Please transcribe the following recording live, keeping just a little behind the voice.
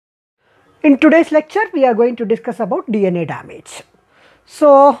In today's lecture, we are going to discuss about DNA damage.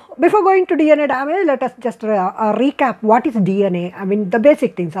 So, before going to DNA damage, let us just recap what is DNA. I mean, the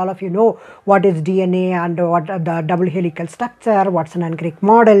basic things. All of you know what is DNA and what are the double helical structure, what's an anchoric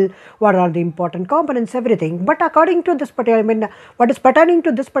model, what are the important components, everything. But according to this particular, what is pertaining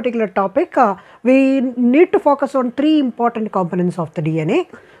to this particular topic, we need to focus on three important components of the DNA.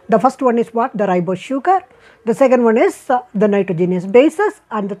 The first one is what? The ribose sugar. The second one is the nitrogenous bases,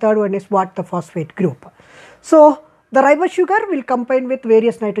 and the third one is what? The phosphate group. So, the ribose sugar will combine with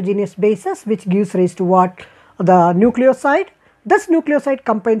various nitrogenous bases, which gives rise to what? The nucleoside. This nucleoside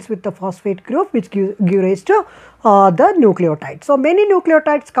combines with the phosphate group, which give rise to the nucleotide. So, many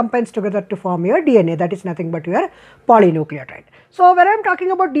nucleotides combines together to form your DNA. That is nothing but your polynucleotide. So, when I am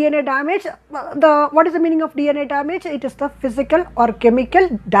talking about DNA damage, what is the meaning of DNA damage? It is the physical or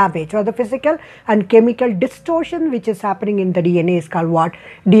chemical damage, or the physical and chemical distortion which is happening in the DNA is called what?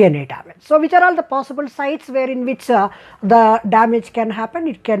 DNA damage. So, which are all the possible sites wherein which the damage can happen?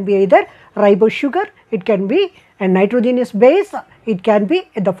 It can be either ribose sugar, it can be a nitrogenous base, it can be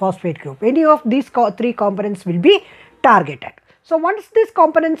the phosphate group. Any of these three components will be targeted. So, once these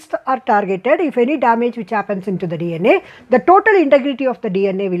components are targeted, if any damage which happens into the DNA, the total integrity of the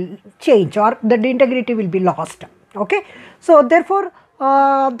DNA will change, or the integrity will be lost. Okay. So, therefore,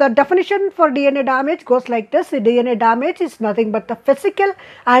 the definition for DNA damage goes like this. DNA damage is nothing but the physical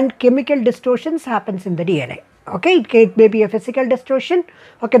and chemical distortions happens in the DNA. Okay, it may be a physical distortion,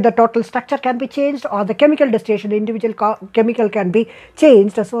 okay, the total structure can be changed, or the chemical distortion, the individual chemical can be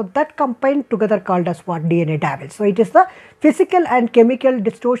changed. So, that combined together called as what? DNA damage. So, it is the physical and chemical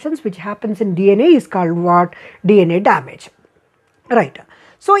distortions which happens in DNA is called what? DNA damage. Right.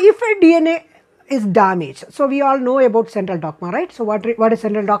 So, if a DNA is damaged, so we all know about central dogma, right? So, what is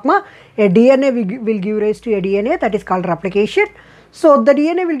central dogma? A DNA will give rise to a DNA, that is called replication. So, the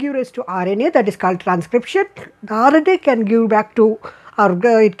DNA will give rise to RNA, that is called transcription. The RNA can give back to,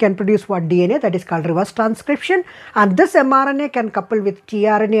 or it can produce what? DNA, that is called reverse transcription. And this mRNA can couple with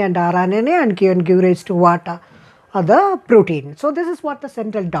tRNA and rRNA and can give rise to what? The protein. So, this is what the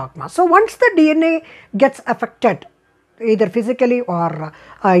central dogma. So, once the DNA gets affected, either physically or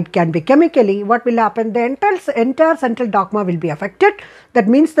it can be chemically, what will happen? The entire central dogma will be affected. That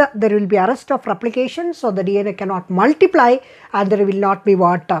means that there will be arrest of replication. So, the DNA cannot multiply, and there will not be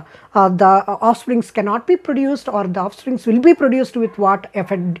what? The offsprings cannot be produced, or the offsprings will be produced with what?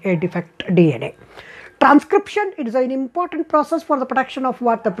 A defect DNA. Transcription, it is an important process for the production of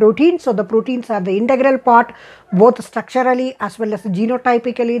what? The protein. So, the proteins are the integral part both structurally as well as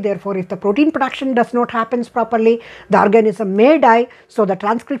genotypically. Therefore, if the protein production does not happen properly, the organism may die. So, the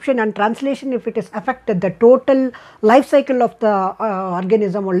transcription and translation, if it is affected, the total life cycle of the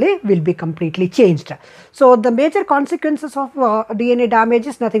organism only will be completely changed. So, the major consequences of DNA damage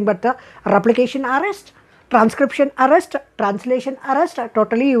is nothing but the replication arrest, transcription arrest, translation arrest.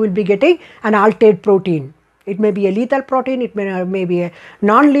 Totally you will be getting an altered protein. It may be a lethal protein, it may be a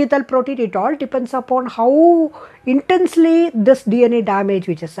non-lethal protein. It all depends upon how intensely this DNA damage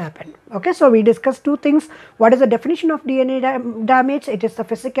which has happened. Okay, so we discussed two things. What is the definition of DNA damage? It is the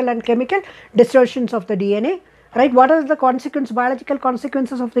physical and chemical distortions of the DNA. Right, what are the biological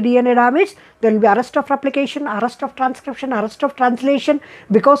consequences of the DNA damage? There will be arrest of replication, arrest of transcription, arrest of translation.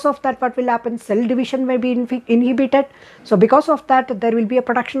 Because of that, what will happen? Cell division may be inhibited. So, because of that, there will be a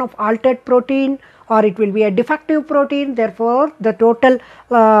production of altered protein, or it will be a defective protein. Therefore, the total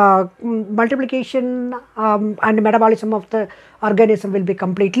multiplication and metabolism of the organism will be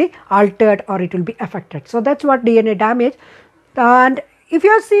completely altered, or it will be affected. So, that is what DNA damage. And if you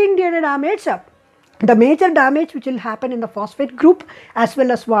are seeing DNA damage, the major damage which will happen in the phosphate group as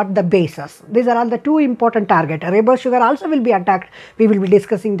well as what? The bases. These are all the two important targets. Ribose sugar also will be attacked. We will be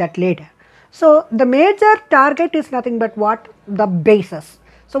discussing that later. So, the major target is nothing but what? The bases.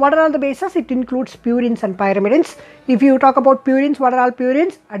 So, what are all the bases? It includes purines and pyrimidines. If you talk about purines, what are all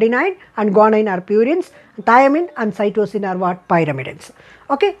purines? Adenine and guanine are purines. Thiamine and cytosine are what? Pyrimidines.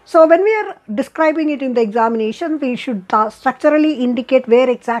 Okay. So, when we are describing it in the examination, we should structurally indicate where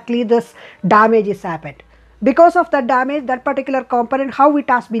exactly this damage is happened. Because of that damage, that particular component, how it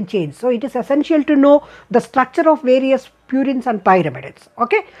has been changed. So, it is essential to know the structure of various purines and pyrimidines.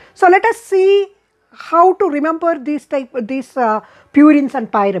 Okay. So, let us see how to remember these purines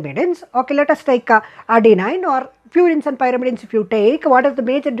and pyrimidines. Okay, let us take adenine or purines and pyrimidines. If you take, what is the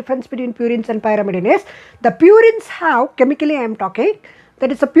major difference between purines and pyrimidine is the purines have, chemically I am talking,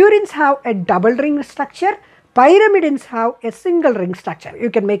 that is the purines have a double ring structure, pyrimidines have a single ring structure. You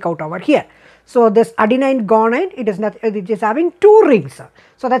can make out over here. So, this adenine guanine, it is having two rings.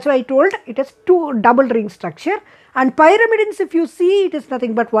 So, that is why I told it is two double ring structure, And pyrimidines, if you see, it is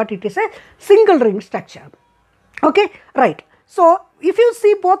nothing but what? It is a single ring structure. Okay, right. So if you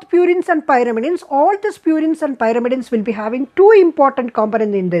see both purines and pyrimidines, all these purines and pyrimidines will be having two important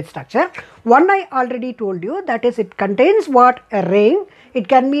components in their structure. One I already told you, that is it contains what? A ring. It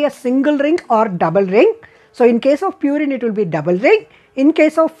can be a single ring or double ring. So in case of purine, it will be double ring. In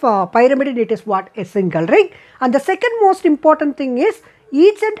case of pyrimidine, it is what? A single ring. And the second most important thing is,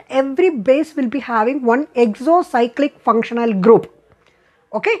 each and every base will be having one exocyclic functional group.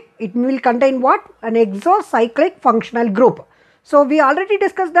 Okay, it will contain what? An exocyclic functional group. So we already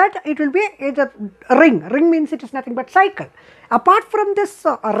discussed that it will be a ring. Ring means it is nothing but cycle. Apart from this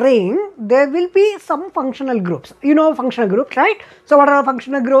ring, there will be some functional groups. You know functional groups, right? So what are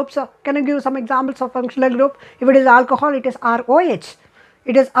functional groups? Can you give some examples of functional group? If it is alcohol, it is ROH.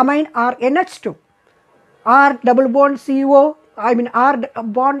 It is amine, RNH2. R double bond CO, R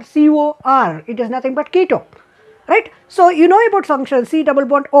bond COR. It is nothing but keto. Right? So you know about function C double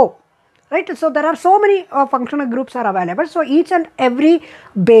bond O. Right? So there are so many functional groups are available. So each and every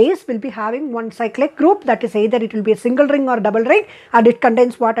base will be having one cyclic group, that is either it will be a single ring or double ring, and it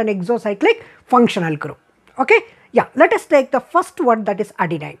contains what? An exocyclic functional group. Okay? Yeah, let us take the first one, that is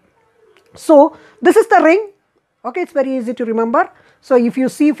adenine. So this is the ring. Okay, it's very easy to remember. So if you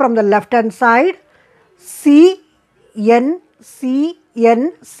see from the left hand side, C, N, C,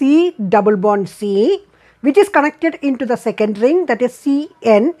 N, C double bond C, which is connected into the second ring, that is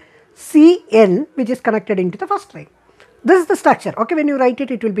CN, CN, which is connected into the first ring. This is the structure. Okay, when you write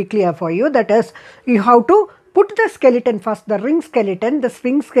it, it will be clear for you. That is, you have to put the skeleton first, the ring skeleton. The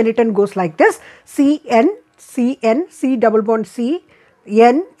ring skeleton goes like this: CN, CN, C double bond C,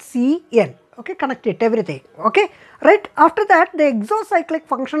 N, C, N. Okay, connect it, everything. Okay, right. After that, the exocyclic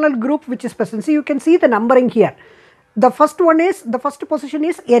functional group which is present. So you can see the numbering here. The first position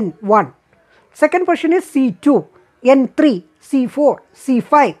is N1. Second position is C2, N3, C4,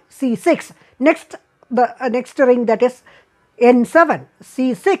 C5, C6. Next, the next ring, that is N7,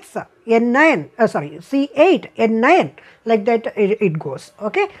 C6, N9, C8, N9, like that it goes.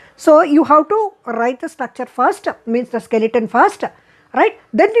 Okay. So you have to write the structure first, means the skeleton first, right?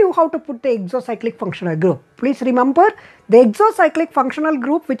 Then you have to put the exocyclic functional group. Please remember, the exocyclic functional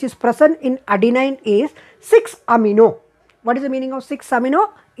group which is present in adenine is 6 amino. What is the meaning of 6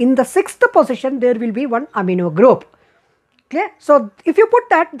 amino? In the 6th position, there will be one amino group. Clear? So if you put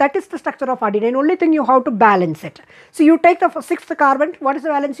that, that is the structure of adenine. Only thing you have to balance it. So you take the 6th carbon. What is the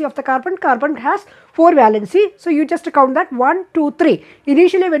valency of the carbon? Carbon has 4 valency. So you just count that 1, 2, 3.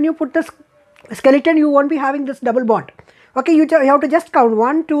 Initially, when you put this skeleton, you won't be having this double bond. Okay, you have to just count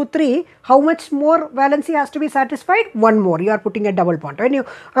 1, 2, 3. How much more valency has to be satisfied? One more. You are putting a double bond. When you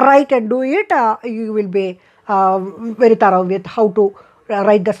write and do it, you will be very thorough with how to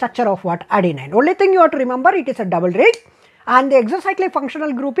write the structure of what? Adenine. Only thing you have to remember, it is a double ring, and the exocyclic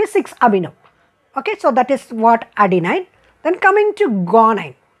functional group is 6 amino. Okay, so that is what? Adenine. Then coming to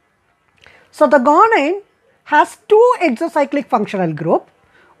guanine. So the guanine has 2 exocyclic functional group.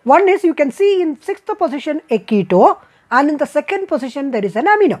 One is, you can see in 6th position a keto, and in the 2nd position there is an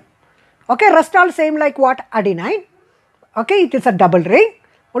amino. Okay, rest all same like what? Adenine. Okay, it is a double ring.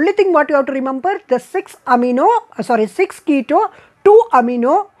 Only thing what you have to remember, the 6 keto, 2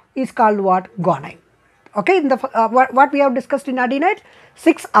 amino is called what? Guanine. Okay, in the what we have discussed in adenine,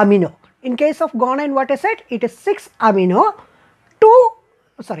 6 amino. In case of guanine, what I said, it is 6 amino,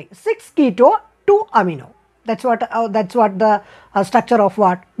 6 keto, 2 amino. That's what the structure of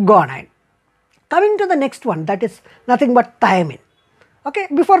what? Guanine. Coming to the next one, that is nothing but thiamine. Okay,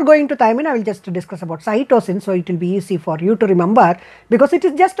 before going to thiamine, I will just discuss about cytosine, so it will be easy for you to remember, because it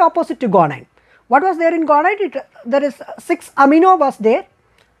is just opposite to guanine. What was there in guanine? There is 6 amino was there.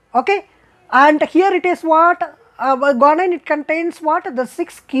 Okay, and here it is what? Guanine, it contains what? The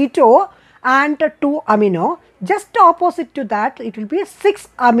 6 keto and 2 amino. Just opposite to that, it will be 6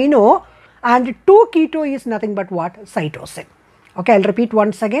 amino and 2 keto is nothing but what? Cytosine. Okay, I will repeat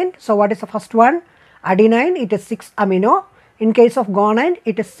once again. So what is the first one? Adenine, it is 6 amino. In case of guanine,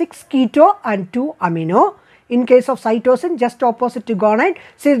 it is 6 keto and 2 amino. In case of cytosine, just opposite to guanine.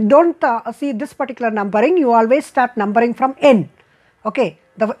 See, don't see this particular numbering. You always start numbering from N. Okay,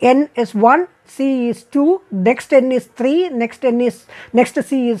 the N is 1, C is 2, next N is 3, next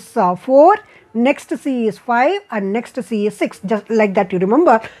C is 4, next C is 5, and next C is 6. Just like that you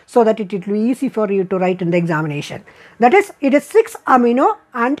remember, so that it will be easy for you to write in the examination. That is, it is 6 amino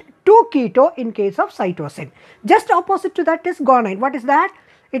and 2 keto in case of cytosine. Just opposite to that is guanine. What is that?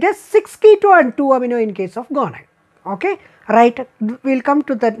 It is 6 keto and 2 amino in case of guanine. Okay, right. We will come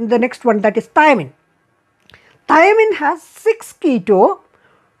to the next one, that is thiamine. Thiamine has 6 keto,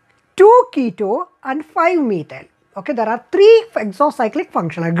 2 keto and 5 methyl. Okay, there are 3 exocyclic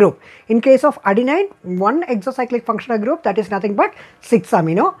functional group. In case of adenine, 1 exocyclic functional group, that is nothing but 6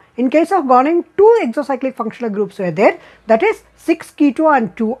 amino. In case of guanine, 2 exocyclic functional groups were there, that is 6 keto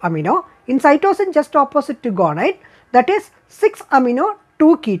and 2 amino. In cytosine, just opposite to guanine, that is 6 amino,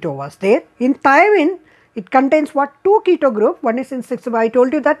 2 keto was there. In thymine, it contains what? 2 keto group, one is in 6. I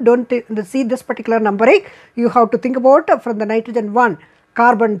told you that don't see this particular numbering. You have to think about from the nitrogen 1,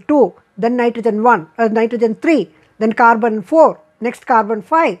 carbon 2, then nitrogen 1, nitrogen 3, then carbon 4, next carbon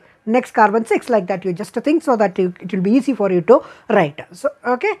 5, next carbon 6, like that. You just think so that it will be easy for you to write. So,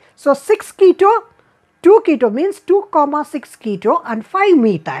 okay. So, 6 keto, 2 keto means 2, 6 keto and 5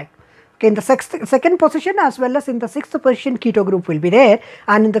 methyl. Okay, in the second position as well as in the 6th position keto group will be there,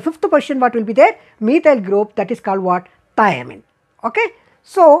 and in the 5th position what will be there? Methyl group, that is called what? Thiamine. Okay.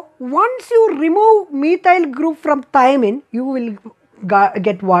 So, once you remove methyl group from thiamine, you will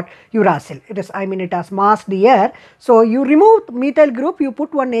get what? Uracil. It is, it has masked here. So, you remove methyl group, you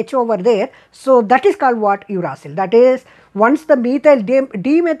put one H over there. So, that is called what? Uracil. That is, once the methyl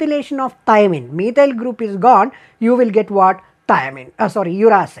demethylation of thiamine, methyl group is gone, you will get what? Thiamine,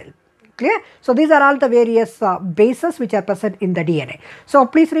 uracil. Clear? So, these are all the various bases which are present in the DNA. So,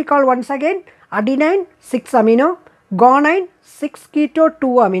 please recall once again, adenine 6 amino, guanine 6 keto 2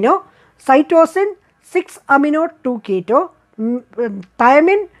 amino, cytosine 6 amino 2 keto,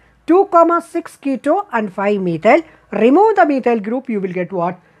 thiamine 2, 6 keto and 5 methyl. Remove the methyl group, you will get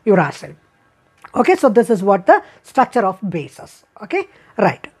what? Uracil. Okay, so this is what the structure of bases. Okay,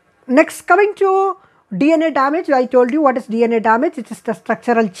 right. Next, coming to DNA damage, I told you what is DNA damage. It is the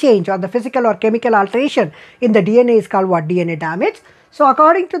structural change or the physical or chemical alteration in the DNA is called what? DNA damage. So,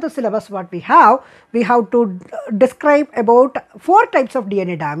 according to the syllabus what we have to describe about 4 types of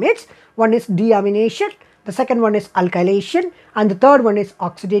DNA damage. One is deamination, the second one is alkylation, and the third one is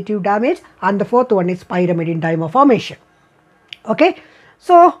oxidative damage, and the fourth one is pyrimidine dimer formation. Okay.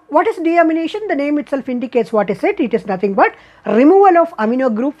 So, what is deamination? The name itself indicates what is it. It is nothing but removal of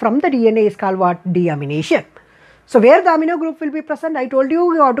amino group from the DNA is called what? Deamination. So, where the amino group will be present? I told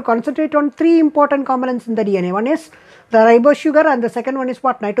you have to concentrate on 3 important components in the DNA. One is the ribose sugar and the second one is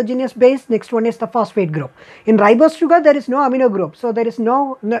what? Nitrogenous base. Next one is the phosphate group. In ribose sugar, there is no amino group. So, there is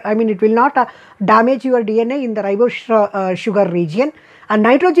no, it will not damage your DNA in the ribose sugar region. And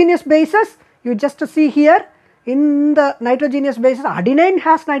nitrogenous bases, you just see here. In the nitrogenous bases, adenine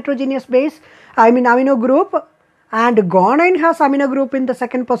has nitrogenous base, amino group, and guanine has amino group in the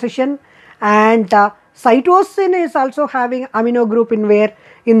second position, and cytosine is also having amino group in where?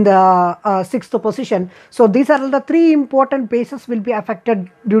 In the 6th position. So, these are the 3 important bases will be affected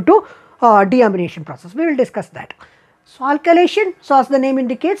due to deamination process. We will discuss that. So, alkylation, so as the name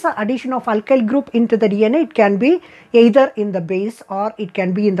indicates, addition of alkyl group into the DNA, it can be either in the base or it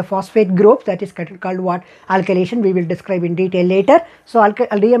can be in the phosphate group, that is called what? Alkylation. We will describe in detail later. So,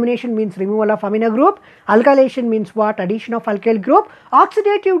 deamination means removal of amino group, alkylation means what? Addition of alkyl group.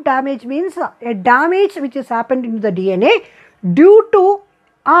 Oxidative damage means a damage which has happened in the DNA due to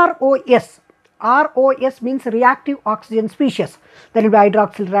ROS. ROS means reactive oxygen species. There will be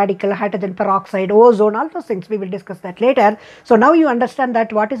hydroxyl radical, hydrogen peroxide, ozone, all those things. We will discuss that later. So, now you understand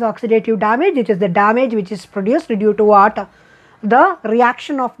that what is oxidative damage? It is the damage which is produced due to what? The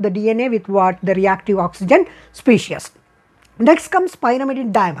reaction of the DNA with what? The reactive oxygen species. Next comes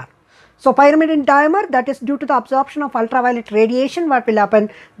pyrimidine dimer. So, pyrimidine dimer, that is due to the absorption of ultraviolet radiation, what will happen?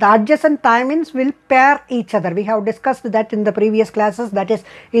 The adjacent thymines will pair each other. We have discussed that in the previous classes, that is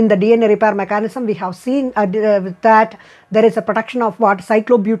in the DNA repair mechanism. We have seen that there is a production of what?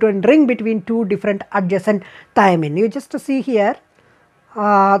 Cyclobutane ring between 2 different adjacent thymine. You just see here,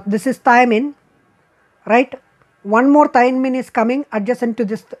 this is thymine, right? One more thymine is coming adjacent to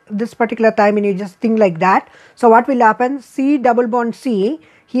this particular thymine. You just think like that. So, what will happen? C double bond C.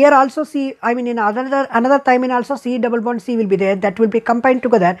 Here also C, in another thymine also C double bond C will be there, that will be combined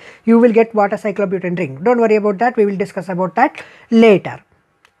together, you will get what? A cyclobutane ring. Don't worry about that, we will discuss about that later.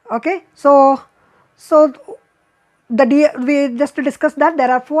 Okay. So, we just to discuss that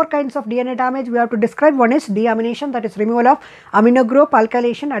there are 4 kinds of DNA damage we have to describe. One is deamination, that is removal of amino group,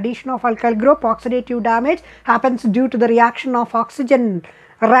 alkylation, addition of alkyl group, oxidative damage happens due to the reaction of oxygen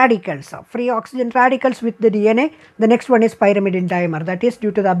radicals, free oxygen radicals with the DNA. The next one is pyrimidine dimer, that is due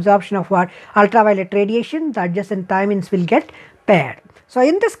to the absorption of what? Ultraviolet radiation, the adjacent thymines will get paired. So,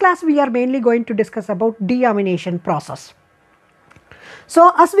 in this class we are mainly going to discuss about deamination process.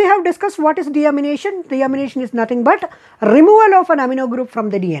 So, as we have discussed what is deamination? Deamination is nothing but removal of an amino group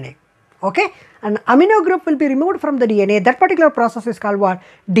from the DNA. Okay, an amino group will be removed from the DNA. That particular process is called what?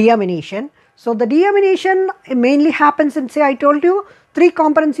 Deamination. So the deamination mainly happens in, say I told you, 3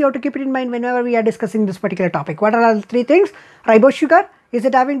 components you have to keep it in mind whenever we are discussing this particular topic. What are the 3 things? Ribose sugar, is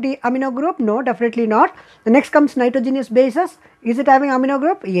it having the amino group? No, definitely not. The next comes nitrogenous bases, is it having amino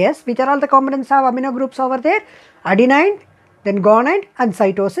group? Yes. Which are all the components have amino groups over there? Adenine, then guanine and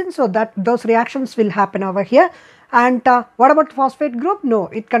cytosine. So that those reactions will happen over here. And what about phosphate group? No,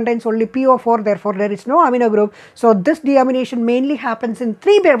 it contains only PO4, therefore there is no amino group. So this deamination mainly happens in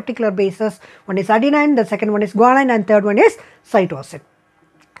 3 particular bases. One is adenine, the second one is guanine, and third one is cytosine.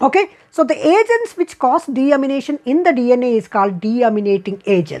 Okay, so the agents which cause deamination in the DNA is called deaminating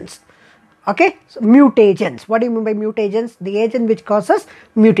agents. Okay, so mutagens. What do you mean by mutagens? The agent which causes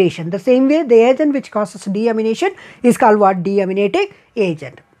mutation. The same way, the agent which causes deamination is called what? Deaminating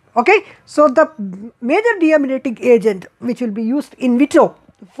agent. Okay, so the major deaminating agent which will be used in vitro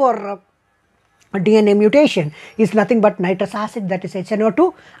for DNA mutation is nothing but nitrous acid, that is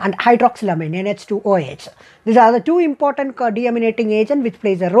HNO2, and hydroxylamine NH2OH. These are the 2 important deaminating agents which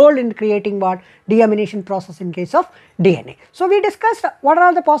plays a role in creating what? Deamination process in case of DNA. So we discussed what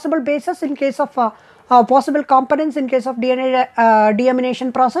are the possible bases in case of possible components in case of DNA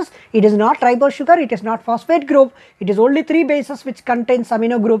deamination process. It is not ribose sugar, it is not phosphate group, it is only 3 bases which contains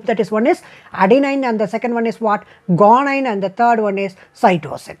amino group, that is one is adenine and the second one is what? Guanine, and the third one is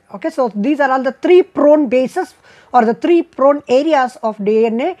cytosine. Okay, so these are all the 3 prone bases or the 3 prone areas of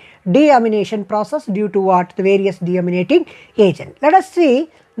DNA deamination process due to what? The various deaminating agent. Let us see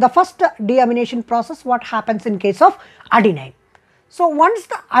the first deamination process, what happens in case of adenine. So once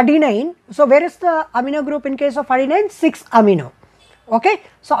the adenine, so where is the amino group in case of adenine? 6 amino. Okay,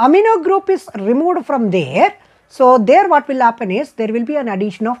 so amino group is removed from there. So there what will happen is there will be an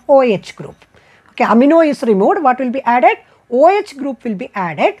addition of OH group. Okay, amino is removed, what will be added? OH group will be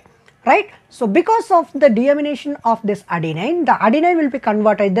added, right? So because of the deamination of this adenine, the adenine will be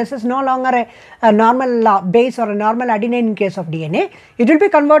converted. This is no longer a normal base or a normal adenine in case of DNA. It will be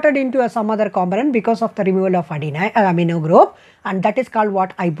converted into some other component because of the removal of adenine amino group, and that is called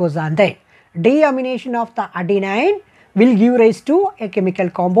what? Hypoxanthine. Deamination of the adenine will give rise to a chemical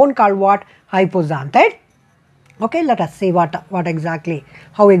compound called what? Hypoxanthine. Okay, let us see what exactly,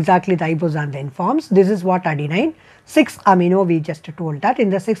 how exactly the hypoxanthine forms. This is what adenine, 6 amino, we just told that.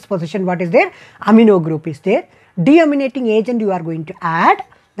 In the 6th position, what is there? Amino group is there. Deaminating agent you are going to add,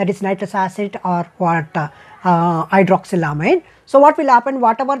 that is nitrous acid or what? Hydroxylamine. So what will happen?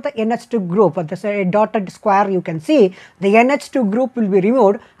 Whatever the NH2 group, this dotted square you can see, the NH2 group will be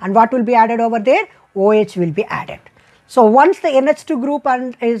removed, and what will be added over there? OH will be added. So once the NH2 group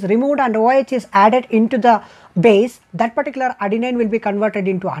is removed and OH is added into the base, that particular adenine will be converted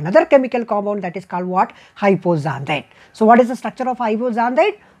into another chemical compound, that is called what? Hypoxanthine. So what is the structure of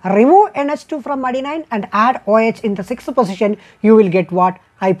hypoxanthine? Remove NH2 from adenine and add OH in the 6th position, you will get what?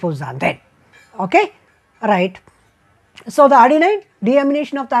 Hypoxanthine. Okay, right. So the adenine,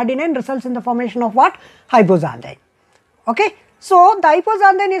 deamination of the adenine results in the formation of what? Hypoxanthine. Okay, so the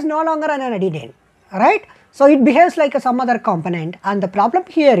hypoxanthine is no longer an adenine, right? So it behaves like some other component, and the problem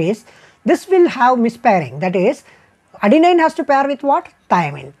here is this will have mispairing, that is adenine has to pair with what?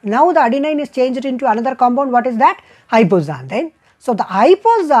 Thymine. Now the adenine is changed into another compound, what is that? Hypoxanthine. So the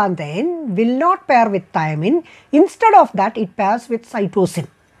hypoxanthine will not pair with thymine, instead of that it pairs with cytosine.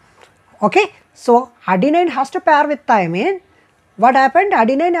 Okay, so adenine has to pair with thymine. What happened?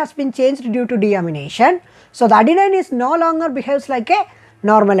 Adenine has been changed due to deamination. So the adenine is no longer behaves like a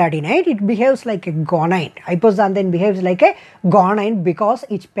normal adenine, it behaves like a guanine. Hypoxanthine behaves like a guanine because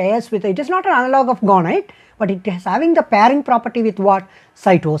it pairs with, it is not an analog of guanine, but it is having the pairing property with what?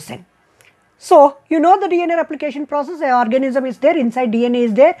 Cytosine. So you know the DNA replication process, an organism is there, inside DNA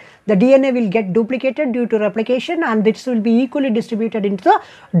is there, the DNA will get duplicated due to replication, and this will be equally distributed into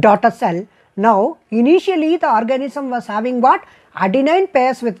the daughter cell. Now initially the organism was having what? Adenine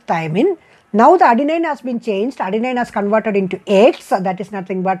pairs with thymine. Now the adenine has been changed, adenine has converted into X, that is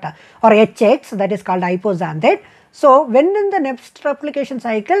nothing but, or HX, that is called hypoxanthine. So when in the next replication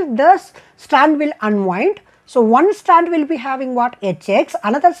cycle, this strand will unwind. So one strand will be having what? HX,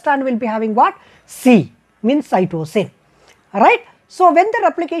 another strand will be having what? C, means cytosine, right? So when the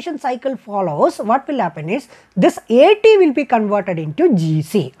replication cycle follows, what will happen is, this AT will be converted into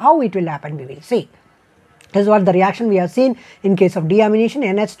GC. How it will happen, we will see. This is what the reaction we have seen in case of deamination.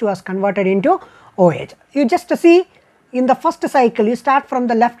 NH2 has converted into OH. You just see in the first cycle, you start from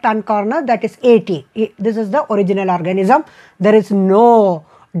the left hand corner, that is AT. This is the original organism. There is no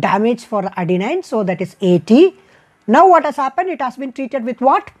damage for adenine, so that is AT. Now what has happened? It has been treated with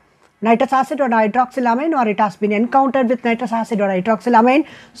what? Nitrous acid or hydroxylamine, or it has been encountered with nitrous acid or hydroxylamine.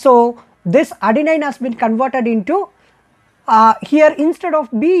 So this adenine has been converted into here instead of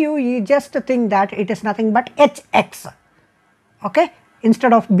BU, you just think that it is nothing but HX. Okay,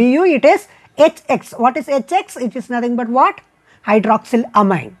 instead of BU, it is HX. What is HX? It is nothing but what?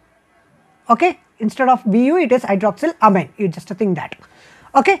 Hydroxylamine. Okay, instead of BU, it is hydroxylamine. You just think that.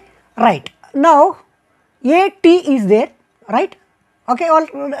 Okay, right. Now, AT is there, right? Okay,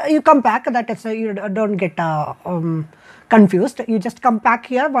 you come back, that is, you don't get confused. You just come back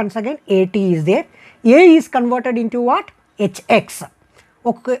here once again, AT is there. A is converted into what? HX.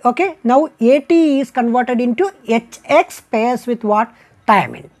 Okay, now AT is converted into HX pairs with what?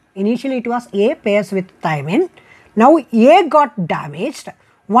 Thiamine. Initially it was A pairs with thiamine. Now A got damaged.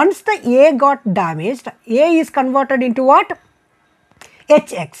 Once the A got damaged, A is converted into what?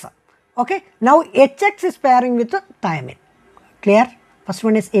 HX. Okay, now HX is pairing with thiamine. Clear? First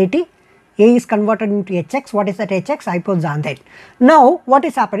one is AT. A is converted into HX. What is that HX? Hypoxanthine. Now, what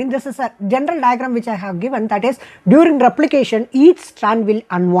is happening? This is a general diagram which I have given, that is, during replication, each strand will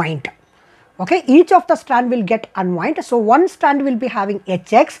unwind. Okay, each of the strand will get unwind. So, one strand will be having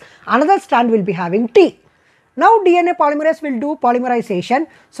HX, another strand will be having T. Now, DNA polymerase will do polymerization.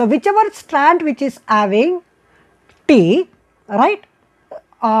 So, whichever strand which is having T, right?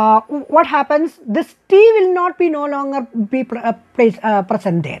 What happens? This T will not be no longer be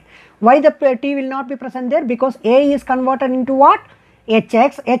present there. Why the T will not be present there? Because A is converted into what?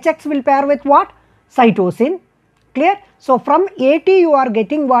 HX. HX will pair with what? Cytosine. Clear? So, from AT you are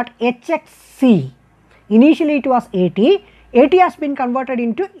getting what? HXC. Initially it was AT. AT has been converted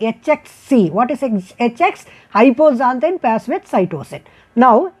into HXC. What is HX? Hypoxanthine pairs with cytosine.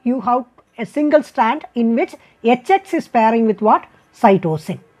 Now, you have a single strand in which HX is pairing with what?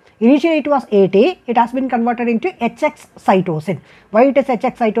 Cytosine. Initially it was AT, it has been converted into HX cytosine. Why it is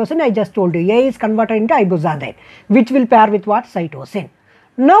HX cytosine? I just told you. A is converted into hypoxanthine, which will pair with what? Cytosine.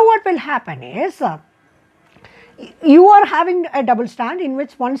 Now what will happen is, you are having a double strand in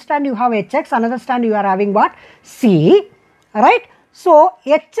which one strand you have HX, another strand you are having what? C, right? So,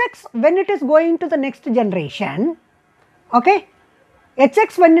 HX when it is going to the next generation, okay?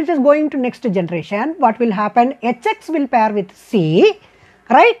 HX when it is going to next generation, what will happen? HX will pair with C,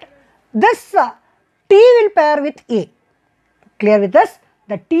 right? This T will pair with A. Clear with this?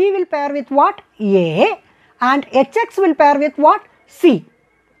 The T will pair with what? A, and HX will pair with what? C.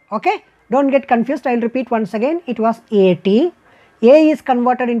 Okay? Don't get confused. I will repeat once again. It was AT. A is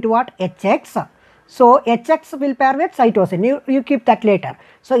converted into what? HX. So, HX will pair with cytosine. You keep that later.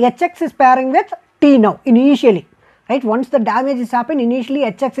 So, HX is pairing with T now initially. Right? Once the damage is happened, initially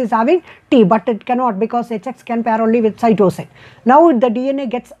HX is having T, but it cannot, because HX can pair only with cytosine. Now the DNA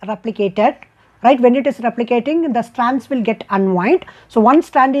gets replicated, right? When it is replicating, the strands will get unwind. So one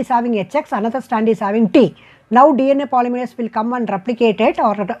strand is having HX, another strand is having T. Now DNA polymerase will come and replicate it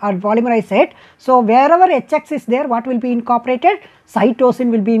or polymerize it. So wherever HX is there, what will be incorporated? Cytosine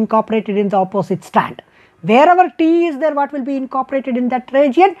will be incorporated in the opposite strand. Wherever T is there, what will be incorporated in that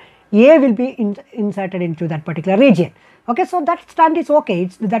region? A will be inserted into that particular region. Okay, so that strand is okay.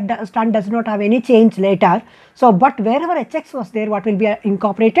 That strand does not have any change later. So, but wherever HX was there, what will be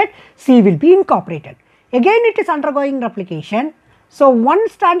incorporated? C will be incorporated. Again, it is undergoing replication. So, one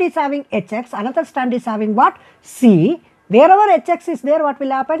strand is having HX, another strand is having what? C. Wherever HX is there, what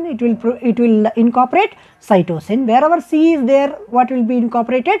will happen? It will incorporate cytosine. Wherever C is there, what will be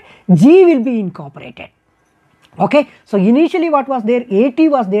incorporated? G will be incorporated. Okay, so initially what was there? AT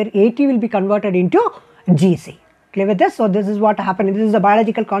was there. AT will be converted into GC. Clear with this? So this is what happened. This is the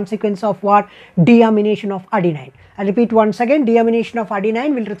biological consequence of what? Deamination of adenine. I repeat once again, deamination of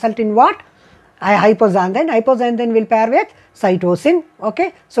adenine will result in what? Hypoxanthine. Hypoxanthine will pair with cytosine.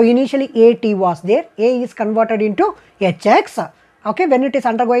 Okay, so initially AT was there. A is converted into HX. Okay, when it is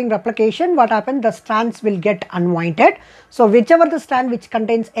undergoing replication, what happens? The strands will get unwinded. So whichever the strand which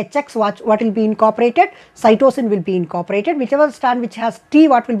contains HX, what will be incorporated? Cytosine will be incorporated. Whichever strand which has T,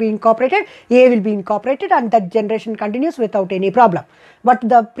 what will be incorporated? A will be incorporated, and that generation continues without any problem. But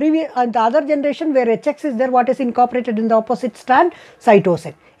the the other generation where HX is there, what is incorporated in the opposite strand?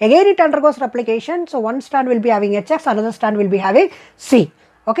 Cytosine. Again it undergoes replication. So one strand will be having HX, another strand will be having C.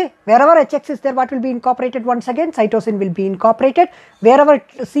 Okay, wherever HX is there, what will be incorporated once again? Cytosine will be incorporated. Wherever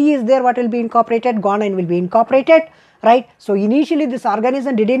C is there, what will be incorporated? Guanine will be incorporated, right? So initially this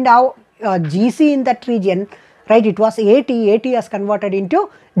organism didn't have GC in that region, right? It was AT. AT has converted into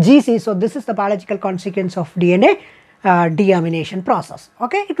GC. So this is the biological consequence of DNA deamination process.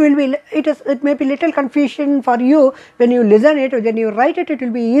 Okay, it may be little confusion for you when you listen it. When you write it, it will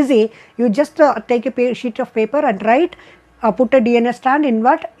be easy. You just take a sheet of paper and write. Put a DNA strand in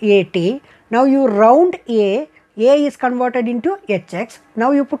what? AT. Now you round A, A is converted into HX.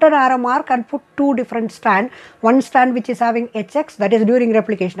 Now you put an arrow mark and put two different strands. One strand which is having HX, that is during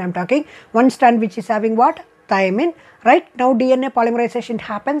replication I am talking. One strand which is having what? Thymine. Right, now DNA polymerization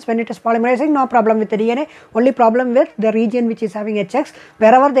happens. When it is polymerizing, no problem with the DNA, only problem with the region which is having HX.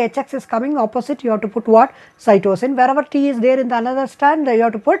 Wherever the HX is coming opposite, you have to put what? Cytosine. Wherever T is there in the another strand, you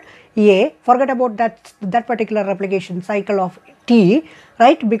have to put A. Forget about that particular replication cycle of T,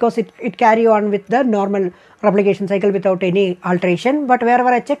 right, because it carry on with the normal replication cycle without any alteration. But wherever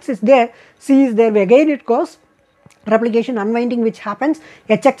HX is there, C is there, again it goes replication unwinding which happens,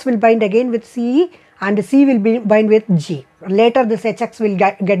 HX will bind again with CE and C will bind with G. Later this HX will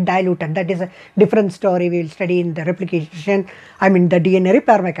get diluted. That is a different story we will study in the replication, the DNA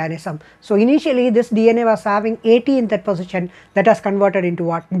repair mechanism. So initially this DNA was having AT in that position, that has converted into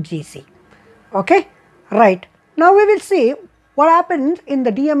what? GC. Okay, right. Now we will see what happens in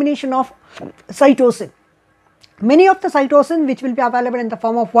the deamination of cytosine. Many of the cytosine which will be available in the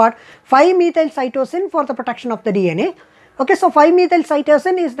form of what? 5-methyl cytosine for the protection of the DNA. Okay, so 5-methyl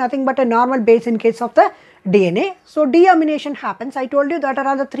cytosine is nothing but a normal base in case of the DNA. So deamination happens. I told you that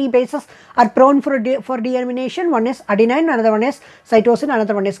around the 3 bases are prone for deamination. One is adenine, another one is cytosine,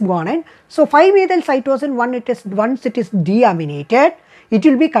 another one is guanine. So 5-methyl cytosine, once it is deaminated, it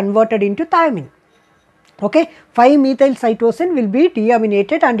will be converted into thymine. Okay, 5-methyl cytosine will be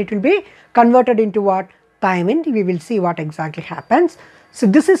deaminated and it will be converted into what? Thymine. We will see what exactly happens. So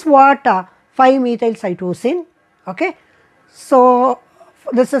this is what 5-methyl cytosine. Okay. So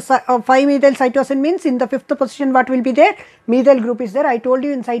this is 5-methyl cytosine means in the 5th position what will be there? Methyl group is there. I told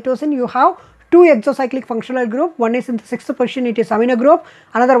you in cytosine you have 2 exocyclic functional group. One is in the 6th position, it is amino group.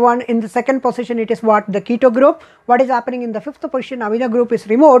 Another one in the 2nd position, it is what? The keto group. What is happening in the 5th position? Amino group is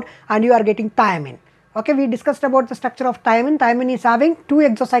removed and you are getting thymine. Okay, we discussed about the structure of thymine. Thymine is having 2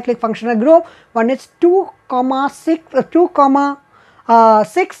 exocyclic functional group. One is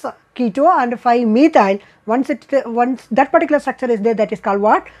 2,6 keto and 5 methyl. Once that particular structure is there, that is called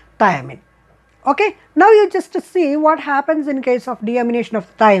what? Thymine. Okay, now you just see what happens in case of deamination of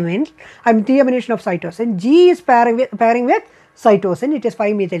thymine. Deamination of cytosine. G is pairing with cytosine. It is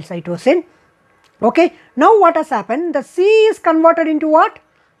 5-methyl cytosine. Okay, now what has happened? The C is converted into what?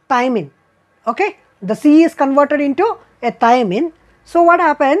 Thymine. Okay, the C is converted into a thymine. So what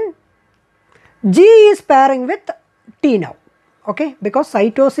happened? G is pairing with T now. Okay, because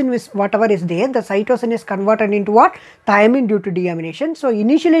cytosine is whatever is there, the cytosine is converted into what? Thymine due to deamination. So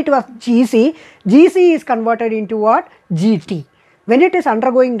initially it was GC. GC is converted into what? GT. When it is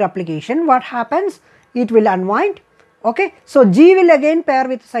undergoing replication, what happens? It will unwind. Okay, so G will again pair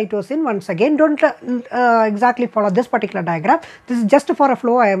with cytosine. Once again, don't exactly follow this particular diagram. This is just for a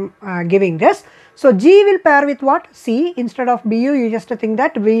flow I am giving this. So G will pair with what? C. Instead of BU, you just think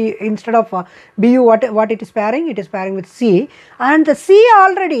that instead of BU, what it is pairing? It is pairing with C. And the C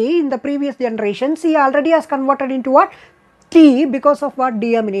already in the previous generation, C already has converted into what? T because of what?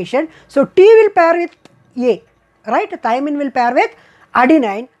 Deamination. So T will pair with A, right? Thymine will pair with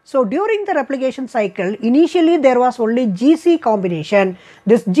adenine. So during the replication cycle, initially there was only GC combination.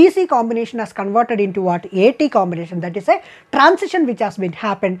 This GC combination has converted into what? AT combination. That is a transition which has been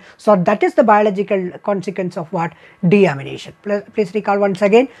happened. So that is the biological consequence of what? Deamination. Please recall once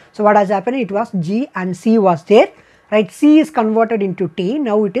again. So what has happened? It was G and C was there, right? C is converted into T.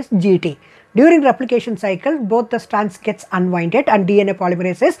 Now it is GT. During replication cycle, both the strands gets unwinded and DNA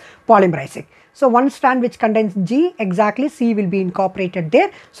polymerase is polymerizing. So one strand which contains G, exactly C will be incorporated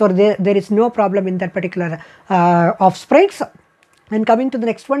there. So there is no problem in that particular offsprings. And coming to the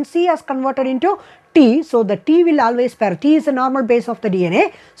next one, C has converted into T. So the T will always pair. T is the normal base of the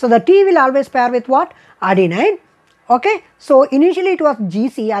DNA. So the T will always pair with what? Adenine. Okay. So initially it was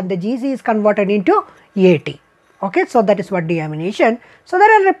GC and the GC is converted into AT. Okay, so that is what deamination. So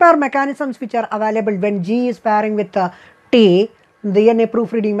there are repair mechanisms which are available when G is pairing with T. DNA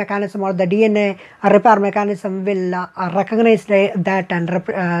proofreading mechanism or the DNA repair mechanism will recognize that and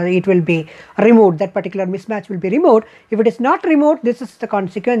it will be removed. That particular mismatch will be removed. If it is not removed, this is the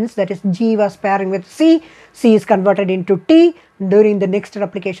consequence, that is G was pairing with C. C is converted into T. During the next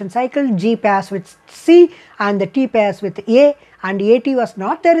replication cycle, G pairs with C and the T pairs with A, and AT was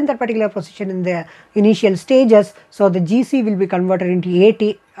not there in that particular position in the initial stages. So the GC will be converted into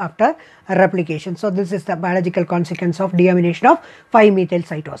AT after replication. So this is the biological consequence of deamination of 5-methyl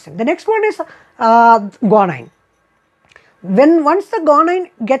cytosine. The next one is guanine. Once the guanine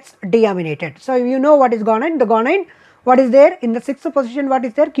gets deaminated, so you know what is guanine. The guanine, what is there in the 6th position? What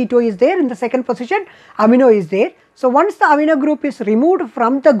is there? Keto is there. In the 2nd position, amino is there. So once the amino group is removed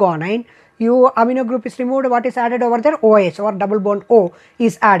from the guanine, amino group is removed, what is added over there? OH or double bond O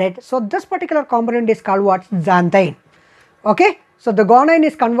is added. So this particular component is called what? Xanthine. Okay. So the guanine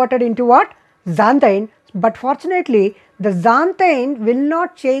is converted into what? Xanthine, but fortunately the xanthine will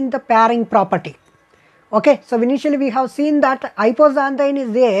not change the pairing property. Okay. So initially we have seen that hypoxanthine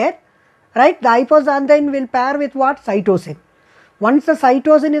is there, right? The hypoxanthine will pair with what? Cytosine. Once the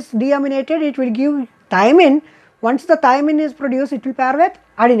cytosine is deaminated, it will give thymine. Once the thymine is produced, it will pair with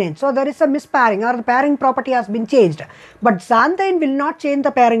adenine. So there is a mispairing, or the pairing property has been changed. But xanthine will not change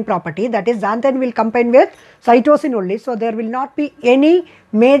the pairing property, that is xanthine will combine with cytosine only. So there will not be any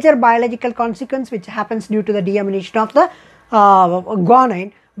major biological consequence which happens due to the deamination of the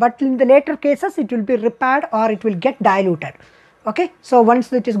guanine. But in the later cases, it will be repaired or it will get diluted. Okay. So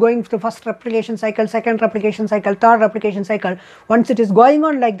once it is going through first replication cycle, second replication cycle, third replication cycle, once it is going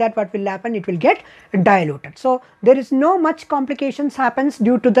on like that, what will happen? It will get diluted. So there is no much complications happens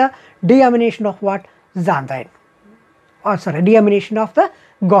due to the deamination of what? Xanthine, or sorry, deamination of the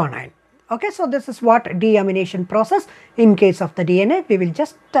guanine. Okay. So this is what deamination process in case of the DNA. We will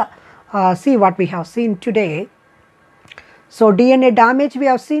just see what we have seen today. So DNA damage, we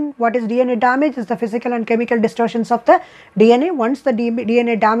have seen. What is DNA damage? Is the physical and chemical distortions of the DNA. Once the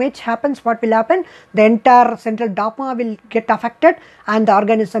DNA damage happens, what will happen? The entire central dogma will get affected and the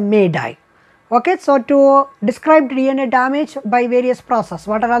organism may die. Okay. So to describe DNA damage by various process,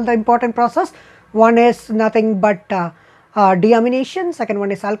 what are all the important process? One is nothing but deamination, second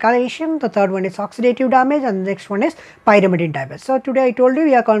one is alkylation, the third one is oxidative damage, and the next one is pyrimidine damage. So today I told you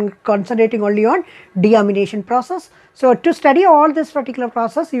we are concentrating only on deamination process. So to study all this particular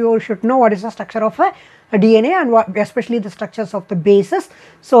process, you should know what is the structure of a DNA and what, especially the structures of the bases.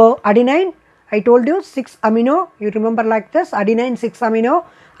 So adenine, I told you 6 amino, you remember like this, adenine 6 amino,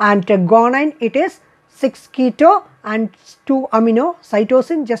 and guanine it is 6 keto and 2 amino.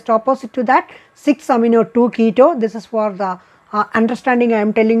 Cytosine just opposite to that, 6 amino 2 keto. This is for the understanding. I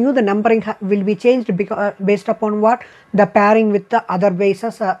am telling you the numbering will be changed because based upon what? The pairing with the other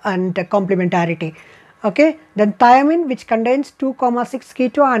bases and complementarity. Okay. Then thiamine, which contains 2,6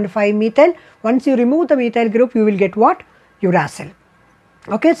 keto and 5 methyl. Once you remove the methyl group, you will get what? Uracil.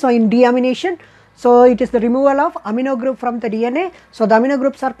 Okay. So in deamination, so it is the removal of amino group from the DNA. So the amino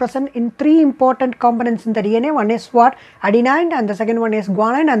groups are present in 3 important components in the DNA. One is what? Adenine, and the second one is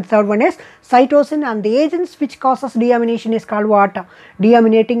guanine, and the third one is cytosine, and the agents which causes deamination is called what?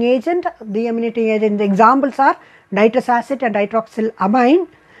 Deaminating agent. Deaminating agent, the examples are nitrous acid and hydroxylamine.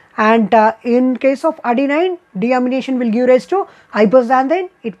 And in case of adenine, deamination will give rise to hypoxanthine.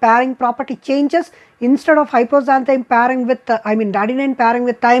 Its pairing property changes. Instead of hypoxanthine pairing with, adenine pairing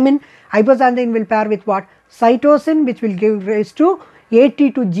with thymine, hypoxanthine will pair with what? Cytosine, which will give rise to AT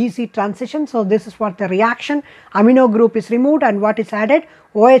to GC transition. So this is what the reaction. Amino group is removed and what is added?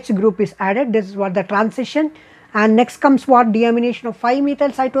 OH group is added. This is what the transition. And next comes what? Deamination of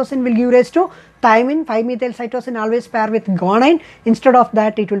 5-methyl cytosine will give rise to thymine. 5-methyl cytosine always pair with guanine. Instead of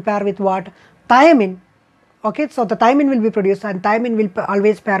that, it will pair with what? Thiamine. Okay. So the thymine will be produced and thymine will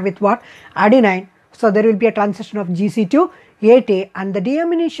always pair with what? Adenine. So there will be a transition of GC to AT, and the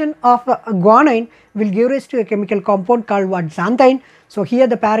deamination of guanine will give rise to a chemical compound called what? Xanthine. So here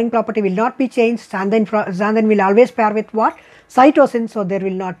the pairing property will not be changed. Xanthine will always pair with what? Cytosine. So there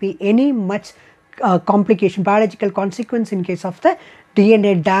will not be any much complication, biological consequence in case of the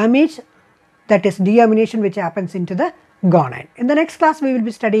DNA damage, that is deamination, which happens into the guanine. In the next class, we will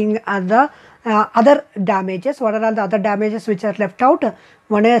be studying the other damages. What are all the other damages which are left out?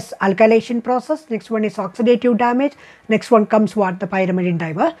 One is alkylation process, next one is oxidative damage, next one comes what? The pyrimidine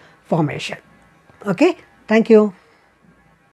dimer formation. Okay. Thank you.